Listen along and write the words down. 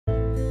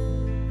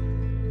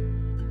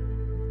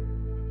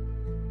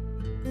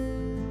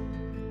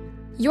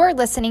You're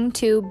listening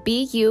to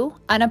Be You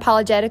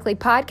Unapologetically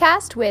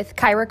podcast with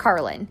Kyra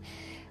Carlin.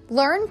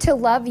 Learn to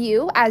love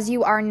you as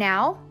you are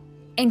now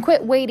and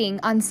quit waiting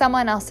on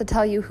someone else to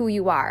tell you who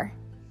you are.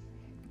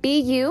 Be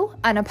you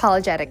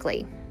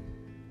unapologetically.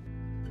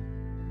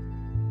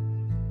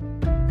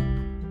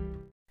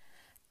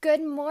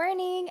 Good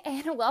morning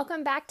and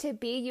welcome back to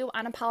Be You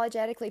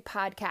Unapologetically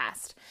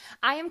podcast.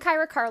 I am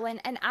Kyra Carlin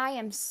and I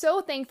am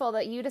so thankful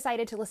that you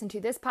decided to listen to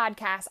this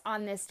podcast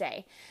on this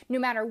day. No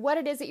matter what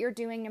it is that you're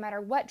doing, no matter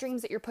what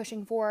dreams that you're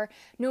pushing for,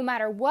 no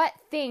matter what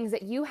things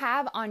that you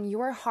have on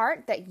your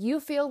heart that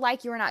you feel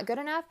like you're not good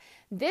enough,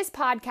 this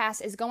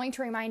podcast is going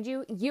to remind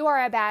you you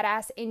are a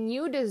badass and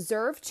you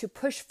deserve to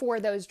push for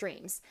those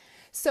dreams.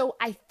 So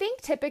I think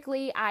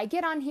typically I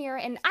get on here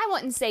and I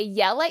wouldn't say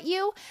yell at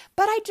you,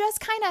 but I just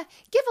kind of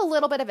give a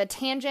little bit of a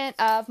tangent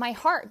of my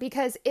heart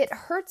because it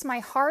hurts my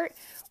heart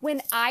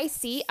when I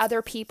see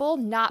other people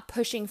not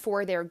pushing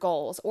for their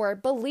goals or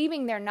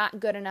believing they're not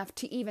good enough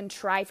to even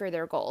try for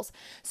their goals.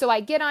 So I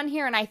get on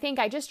here and I think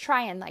I just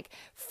try and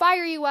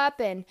fire you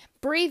up and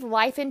breathe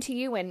life into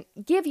you and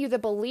give you the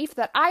belief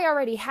that I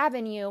already have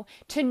in you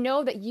to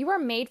know that you are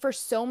made for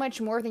so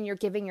much more than you're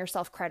giving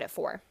yourself credit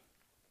for.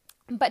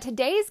 But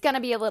today's going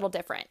to be a little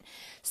different.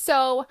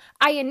 So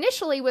I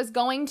initially was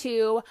going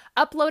to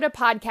upload a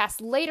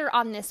podcast later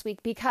on this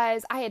week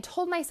because I had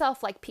told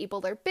myself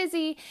people are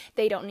busy.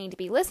 They don't need to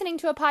be listening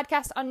to a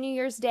podcast on New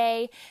Year's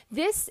Day.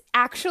 This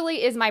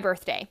actually is my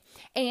birthday.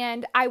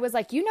 And I was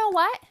like, you know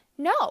what?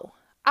 No.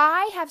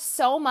 I have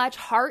so much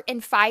heart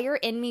and fire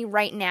in me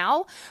right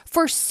now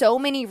for so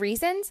many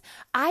reasons.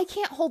 I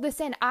can't hold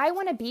this in. I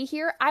want to be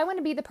here. I want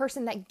to be the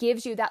person that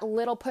gives you that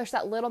little push,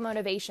 that little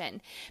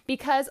motivation.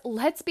 Because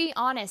let's be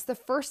honest, the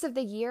first of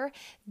the year,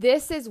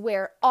 this is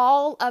where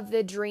all of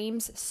the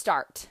dreams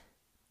start.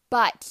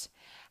 But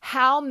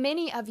how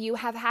many of you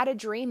have had a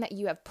dream that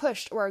you have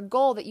pushed or a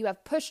goal that you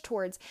have pushed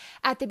towards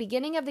at the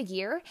beginning of the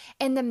year,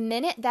 and the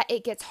minute that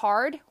it gets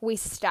hard, we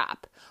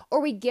stop?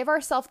 Or we give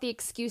ourselves the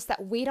excuse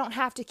that we don't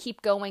have to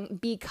keep going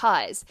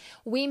because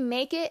we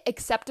make it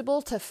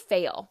acceptable to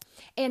fail.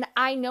 And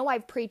I know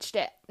I've preached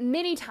it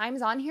many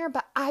times on here,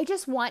 but I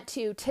just want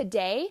to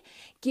today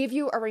give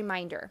you a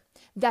reminder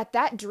that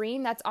that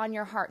dream that's on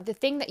your heart, the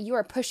thing that you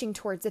are pushing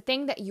towards, the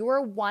thing that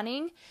you're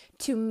wanting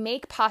to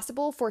make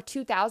possible for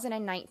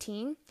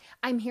 2019,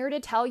 I'm here to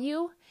tell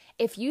you,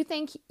 if you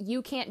think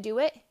you can't do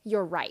it,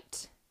 you're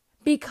right.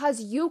 Because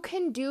you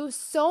can do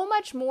so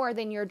much more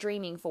than you're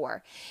dreaming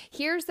for.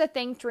 Here's the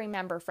thing to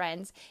remember,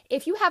 friends.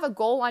 If you have a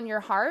goal on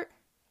your heart,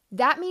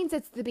 that means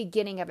it's the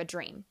beginning of a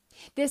dream.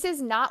 This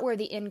is not where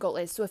the end goal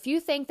is. So if you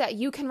think that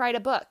you can write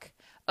a book,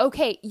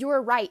 okay,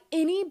 you're right.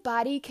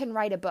 Anybody can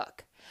write a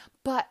book.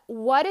 But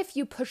what if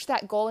you push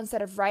that goal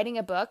instead of writing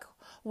a book?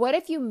 What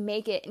if you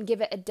make it and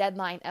give it a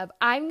deadline of,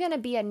 I'm going to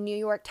be a New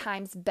York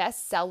Times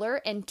bestseller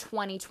in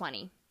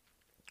 2020?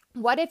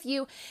 What if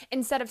you,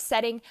 instead of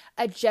setting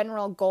a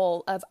general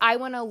goal of, I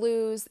want to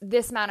lose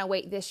this amount of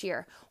weight this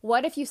year,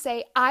 what if you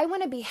say, I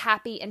want to be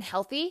happy and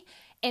healthy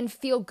and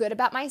feel good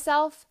about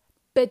myself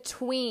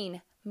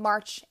between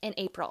March and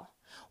April?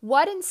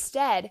 What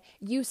instead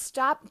you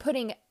stop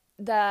putting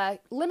the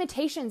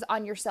limitations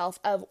on yourself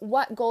of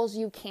what goals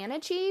you can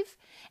achieve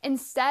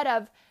instead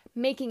of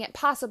making it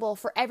possible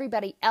for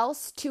everybody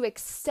else to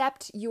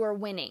accept your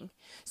winning.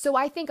 So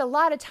I think a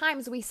lot of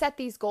times we set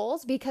these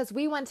goals because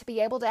we want to be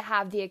able to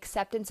have the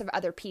acceptance of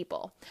other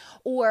people,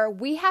 or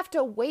we have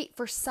to wait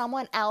for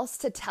someone else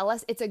to tell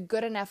us it's a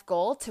good enough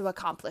goal to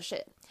accomplish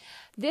it.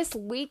 This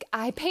week,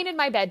 I painted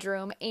my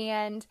bedroom,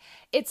 and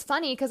it's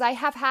funny because I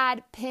have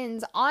had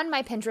pins on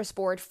my Pinterest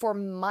board for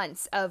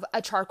months of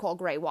a charcoal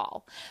gray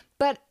wall.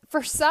 But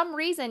for some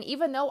reason,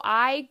 even though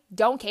I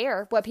don't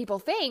care what people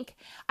think,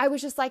 I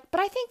was just like, but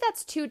I think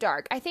that's too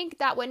dark. I think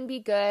that wouldn't be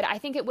good. I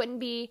think it wouldn't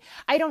be,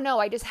 I don't know.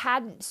 I just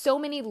had so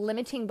many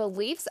limiting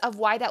beliefs of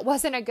why that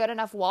wasn't a good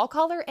enough wall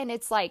color. And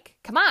it's like,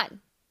 come on.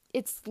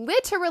 It's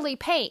literally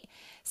paint,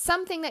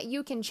 something that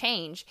you can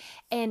change.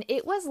 And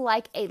it was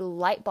like a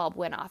light bulb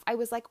went off. I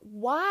was like,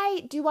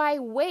 why do I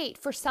wait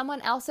for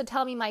someone else to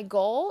tell me my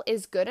goal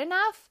is good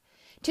enough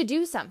to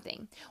do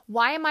something?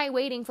 Why am I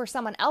waiting for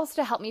someone else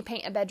to help me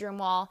paint a bedroom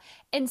wall?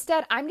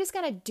 Instead, I'm just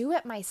going to do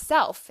it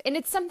myself. And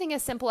it's something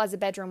as simple as a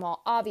bedroom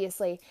wall,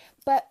 obviously.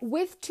 But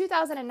with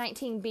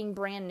 2019 being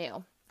brand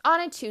new, on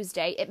a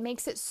Tuesday, it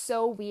makes it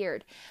so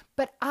weird.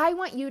 But I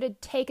want you to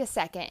take a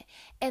second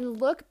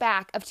and look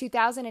back of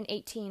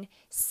 2018,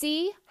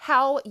 see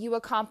how you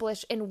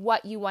accomplished and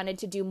what you wanted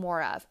to do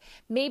more of.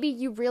 Maybe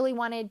you really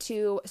wanted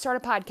to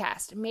start a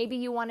podcast. Maybe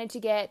you wanted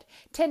to get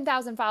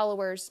 10,000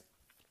 followers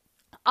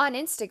on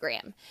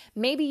Instagram.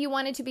 Maybe you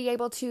wanted to be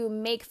able to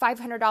make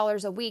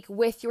 $500 a week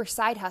with your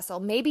side hustle.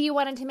 Maybe you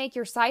wanted to make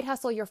your side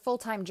hustle your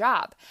full-time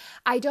job.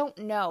 I don't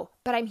know,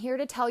 but I'm here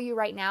to tell you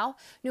right now,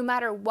 no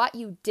matter what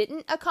you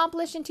didn't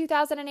accomplish in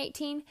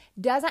 2018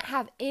 doesn't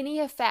have any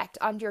effect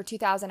on your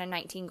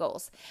 2019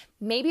 goals.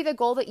 Maybe the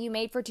goal that you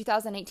made for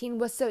 2018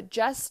 was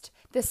just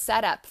the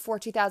setup for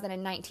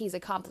 2019's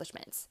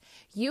accomplishments.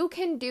 You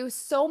can do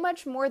so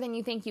much more than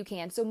you think you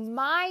can. So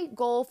my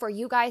goal for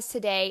you guys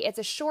today, it's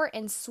a short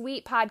and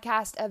sweet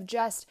podcast of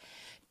just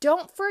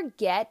don't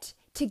forget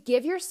to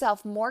give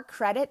yourself more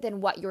credit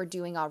than what you're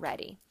doing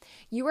already.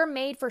 You are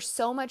made for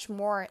so much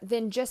more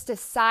than just a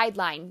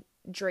sideline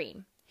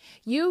dream.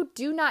 You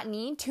do not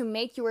need to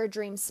make your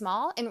dreams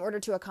small in order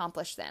to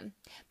accomplish them.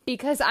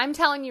 Because I'm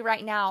telling you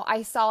right now,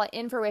 I saw it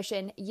in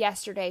fruition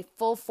yesterday,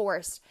 full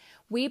force.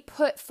 We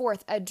put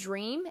forth a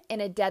dream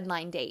and a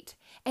deadline date,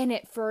 and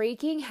it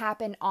freaking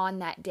happened on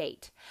that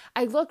date.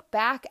 I looked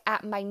back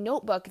at my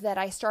notebook that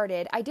I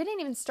started. I didn't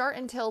even start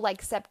until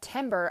like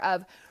September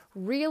of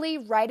really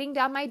writing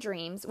down my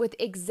dreams with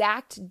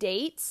exact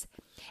dates.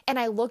 And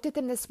I looked at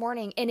them this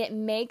morning and it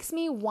makes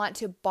me want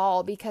to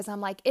bawl because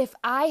I'm like, if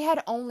I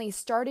had only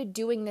started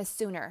doing this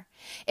sooner,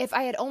 if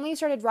I had only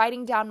started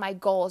writing down my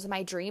goals,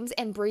 my dreams,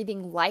 and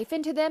breathing life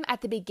into them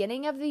at the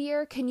beginning of the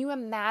year, can you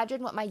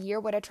imagine what my year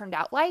would have turned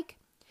out like?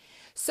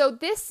 So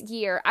this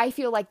year, I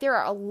feel like there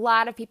are a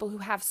lot of people who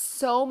have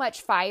so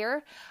much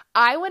fire.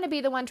 I want to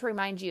be the one to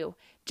remind you,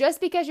 just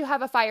because you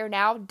have a fire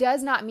now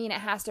does not mean it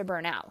has to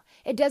burn out.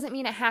 It doesn't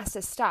mean it has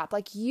to stop.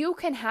 Like you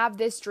can have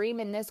this dream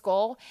and this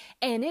goal,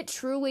 and it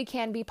truly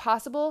can be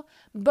possible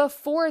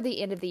before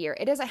the end of the year.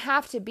 It doesn't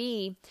have to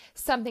be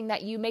something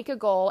that you make a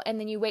goal and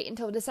then you wait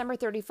until December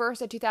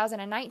 31st of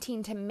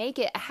 2019 to make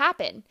it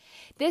happen.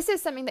 This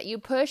is something that you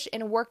push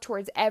and work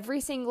towards every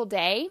single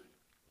day.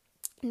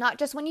 Not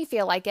just when you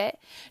feel like it,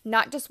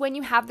 not just when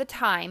you have the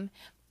time,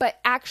 but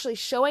actually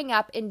showing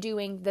up and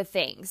doing the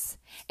things.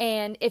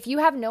 And if you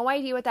have no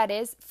idea what that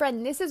is,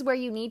 friend, this is where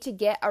you need to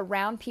get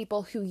around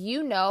people who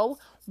you know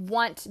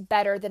want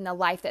better than the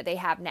life that they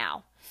have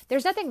now.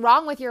 There's nothing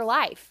wrong with your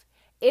life.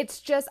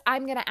 It's just,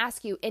 I'm going to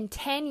ask you, in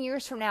 10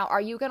 years from now,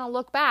 are you going to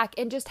look back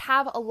and just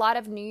have a lot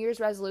of New Year's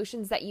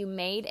resolutions that you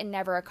made and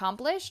never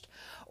accomplished?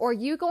 Or are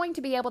you going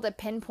to be able to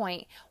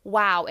pinpoint,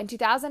 wow, in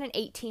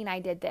 2018, I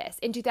did this.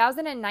 In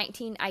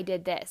 2019, I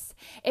did this.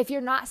 If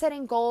you're not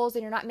setting goals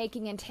and you're not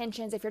making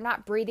intentions, if you're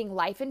not breathing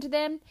life into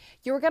them,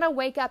 you're going to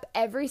wake up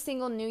every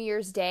single New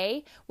Year's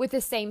Day with the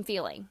same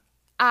feeling.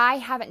 I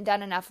haven't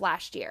done enough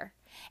last year.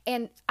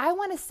 And I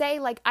want to say,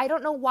 like, I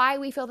don't know why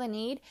we feel the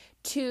need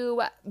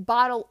to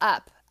bottle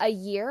up a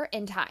year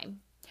in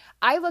time.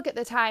 I look at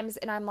the times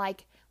and I'm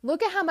like,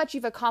 look at how much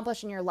you've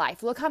accomplished in your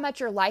life. Look how much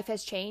your life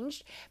has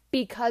changed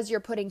because you're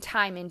putting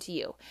time into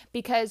you,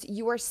 because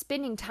you are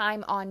spending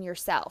time on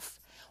yourself.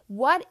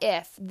 What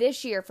if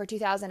this year for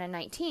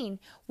 2019,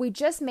 we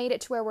just made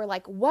it to where we're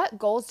like, what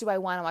goals do I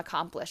want to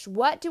accomplish?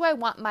 What do I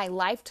want my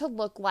life to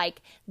look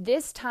like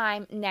this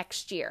time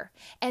next year?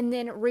 And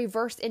then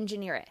reverse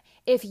engineer it.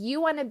 If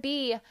you want to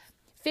be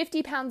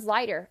 50 pounds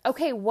lighter,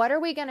 okay, what are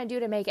we going to do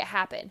to make it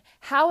happen?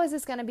 How is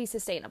this going to be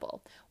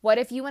sustainable? What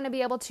if you want to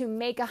be able to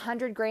make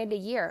 $100,000 a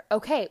year?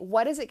 Okay,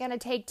 what is it going to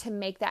take to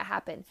make that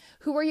happen?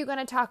 Who are you going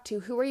to talk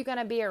to? Who are you going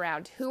to be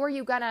around? Who are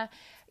you going to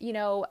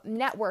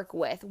network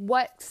with?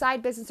 What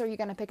side business are you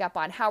going to pick up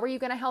on? How are you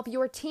going to help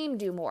your team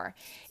do more?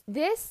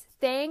 This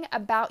thing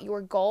about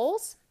your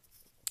goals,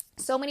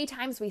 so many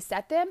times we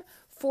set them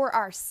for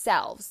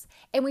ourselves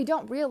and we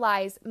don't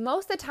realize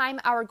most of the time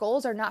our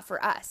goals are not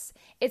for us.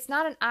 It's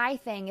not an I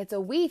thing, it's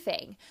a we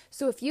thing.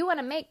 So if you want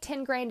to make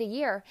 $10,000 a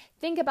year,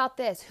 think about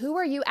this. Who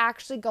are you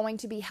actually going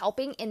to be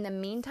helping in the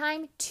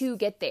meantime to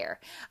get there?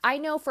 I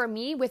know for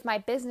me with my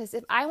business,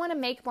 if I want to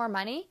make more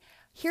money,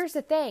 here's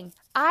the thing.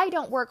 I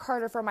don't work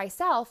harder for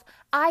myself.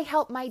 I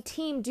help my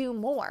team do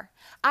more.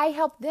 I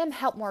help them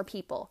help more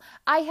people.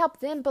 I help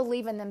them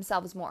believe in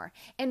themselves more.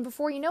 And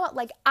before you know it,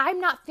 like I'm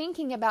not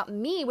thinking about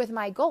me with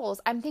my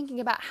goals. I'm thinking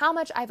about how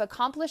much I've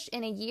accomplished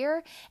in a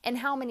year and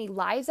how many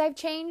lives I've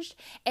changed.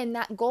 And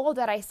that goal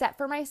that I set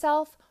for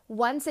myself,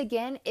 once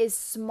again, is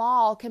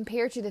small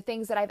compared to the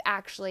things that I've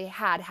actually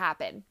had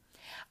happen.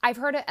 I've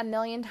heard it a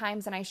million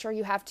times and I'm sure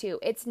you have too.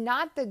 It's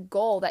not the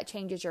goal that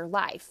changes your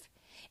life.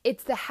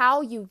 It's the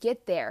how you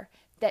get there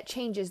that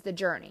changes the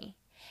journey.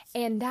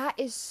 And that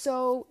is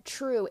so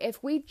true.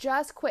 If we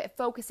just quit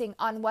focusing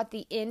on what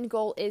the end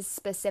goal is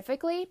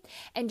specifically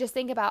and just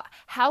think about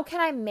how can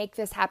I make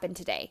this happen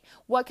today?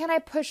 What can I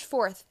push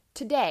forth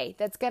today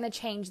that's going to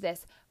change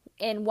this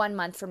in 1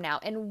 month from now,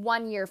 in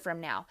 1 year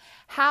from now?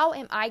 How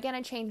am I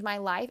going to change my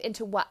life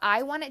into what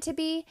I want it to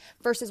be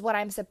versus what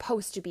I'm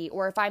supposed to be?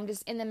 Or if I'm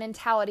just in the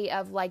mentality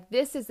of like,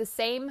 this is the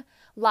same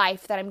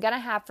life that I'm going to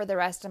have for the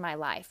rest of my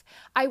life.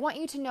 I want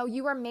you to know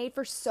you are made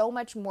for so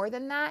much more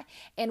than that.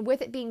 And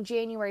with it being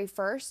January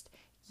 1st,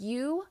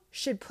 you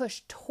should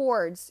push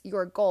towards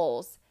your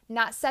goals,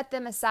 not set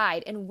them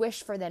aside and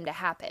wish for them to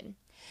happen.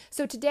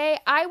 So today,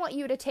 I want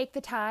you to take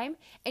the time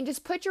and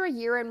just put your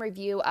year in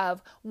review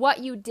of what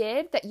you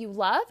did that you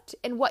loved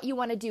and what you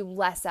want to do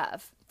less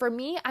of. For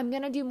me, I'm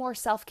going to do more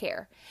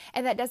self-care.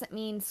 And that doesn't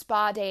mean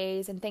spa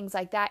days and things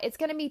like that. It's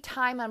going to be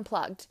time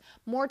unplugged,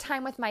 more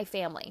time with my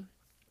family.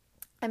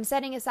 I'm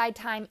setting aside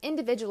time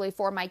individually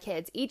for my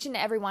kids, each and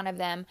every one of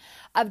them,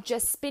 of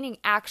just spending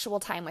actual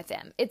time with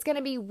them. It's going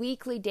to be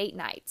weekly date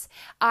nights.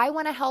 I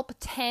want to help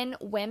 10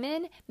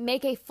 women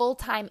make a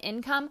full-time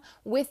income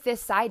with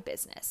this side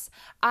business.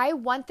 I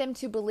want them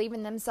to believe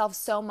in themselves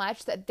so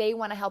much that they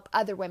want to help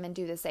other women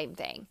do the same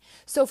thing.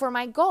 So for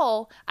my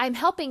goal, I'm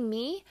helping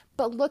me,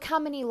 but look how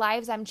many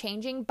lives I'm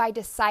changing by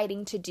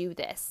deciding to do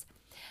this.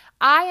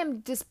 I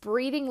am just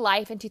breathing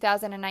life in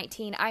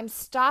 2019. I'm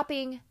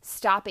stopping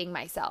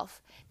myself.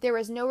 There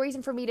is no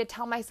reason for me to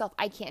tell myself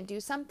I can't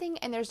do something,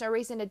 and there's no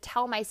reason to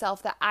tell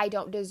myself that I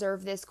don't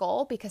deserve this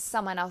goal because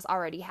someone else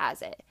already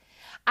has it.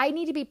 I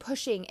need to be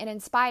pushing and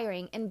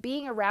inspiring and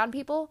being around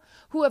people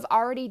who have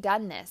already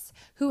done this,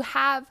 who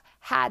have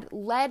had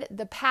led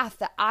the path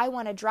that I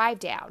want to drive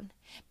down.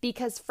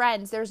 Because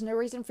friends, there's no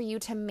reason for you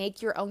to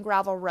make your own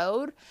gravel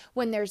road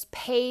when there's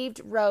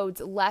paved roads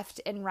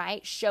left and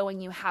right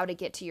showing you how to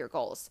get to your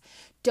goals.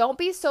 Don't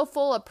be so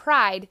full of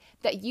pride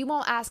that you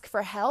won't ask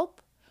for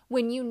help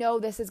when you know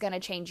this is going to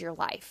change your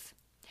life.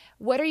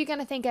 What are you going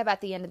to think of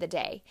at the end of the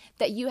day?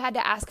 That you had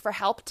to ask for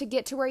help to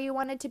get to where you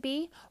wanted to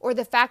be? Or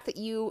the fact that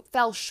you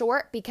fell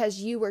short because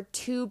you were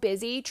too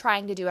busy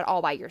trying to do it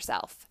all by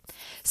yourself?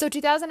 So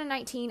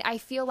 2019, I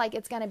feel like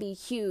it's going to be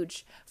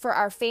huge for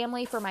our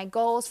family, for my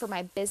goals, for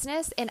my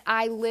business, and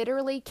I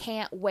literally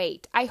can't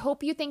wait. I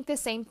hope you think the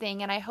same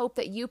thing, and I hope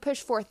that you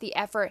push forth the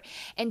effort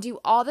and do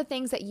all the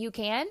things that you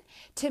can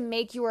to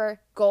make your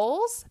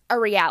goals a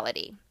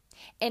reality.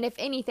 And if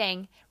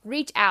anything,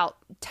 reach out,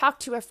 talk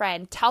to a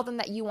friend, tell them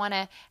that you want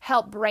to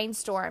help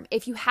brainstorm.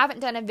 If you haven't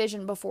done a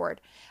vision before,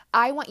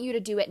 I want you to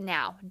do it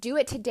now. Do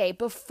it today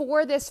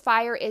before this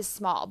fire is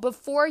small,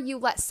 before you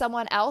let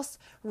someone else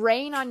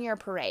rain on your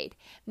parade.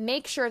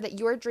 Make sure that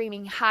you're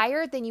dreaming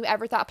higher than you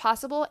ever thought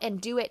possible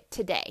and do it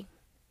today.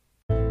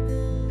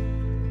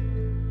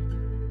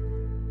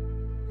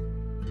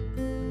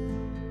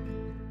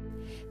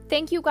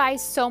 Thank you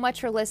guys so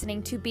much for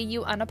listening to Be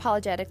You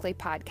Unapologetically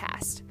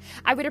podcast.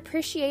 I would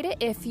appreciate it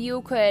if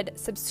you could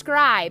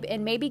subscribe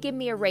and maybe give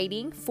me a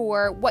rating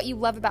for what you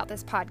love about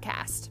this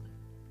podcast.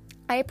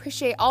 I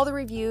appreciate all the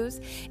reviews,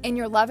 and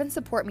your love and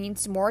support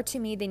means more to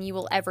me than you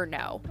will ever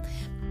know.